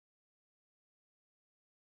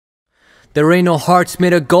There ain't no hearts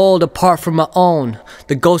made of gold apart from my own.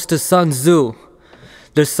 The ghost of Sun Tzu.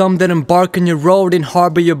 There's some that embark on your road and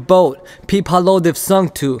harbor your boat. Peep how low they've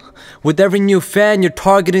sunk to. With every new fan, you're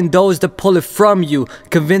targeting those that pull it from you,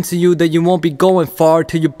 convincing you that you won't be going far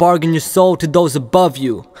till you bargain your soul to those above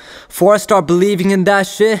you. Before I start believing in that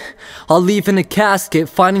shit, I'll leave in a casket,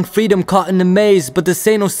 finding freedom caught in a maze. But this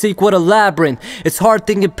ain't no sequel to Labyrinth. It's hard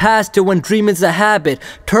thinking past it when dreaming's a habit.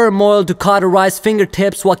 Turmoil to cauterized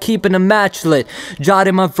fingertips while keeping a match lit.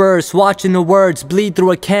 Jotting my verse, watching the words bleed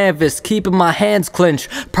through a canvas, keeping my hands clenched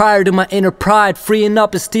prior to my inner pride, freeing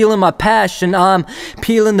up and stealing my passion. I'm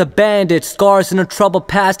peeling the bandage. Scars in a troubled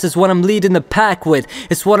past is what I'm leading the pack with.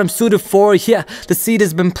 It's what I'm suited for, yeah, the seed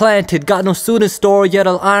has been planted. Got no suit in store, yet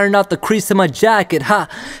I'll iron out the crease in my jacket.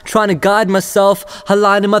 Trying to guide myself,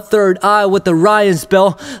 aligning my third eye with Orion's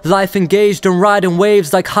bell. Life engaged in riding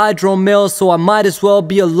waves like hydro mills, so I might as well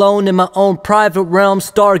be alone in my own private realm,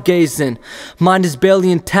 stargazing. Mind is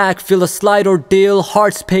barely intact, feel a slight ordeal,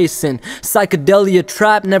 heart's pacing. Psychedelia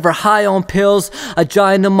trap, never high on pills. A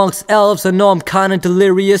giant amongst elves, I know I'm kinda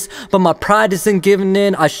delirious, but my pride isn't giving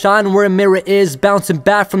in. I shine where a mirror is, bouncing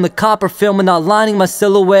back from the copper film and outlining my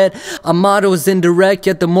silhouette. A motto is indirect,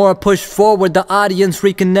 yet the more I push forward, the audience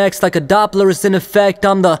reconnects like a Doppler is in effect.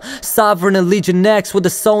 I'm the sovereign and Legion X with a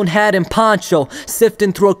sewn hat and poncho,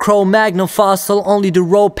 sifting through a Cro-Magnon fossil only to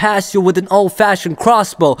roll past you with an old-fashioned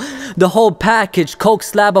crossbow. The whole package, coke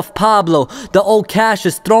slab of Pablo, the old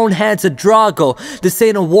Cassius, thrown hands of Drago. This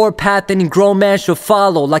ain't a warpath any grown man should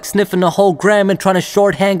follow, like sniffing a whole gram and trying to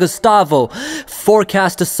shorthand Gustavo.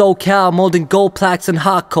 Forecast to SoCal, molding gold plaques and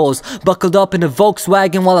hot coals, buckled up in a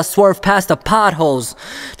Volkswagen while I swerve past the potholes.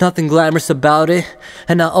 Nothing glamorous about it,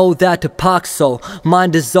 and I owe that to Paxo.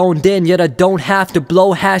 Mind is zoned in, yet I don't have to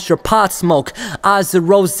blow hash or pot smoke. Eyes of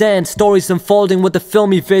Roseanne, stories unfolding with a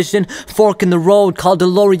filmy vision. Fork in the road, call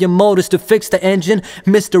DeLorean Motors to fix the engine.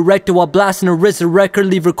 Misdirected while blasting a RZA record,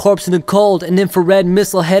 leave her corpse in the cold. An infrared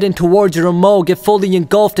missile heading towards your remote, get fully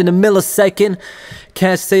engulfed in a millisecond.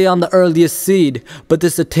 Can't say I'm the earliest seed, but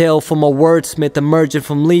this a tale from a wordsmith emerging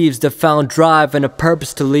from leaves that found drive and a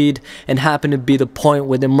purpose to lead, and happened to be the point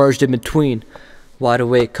where they merged in between. Wide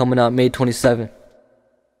Awake, coming out May 27.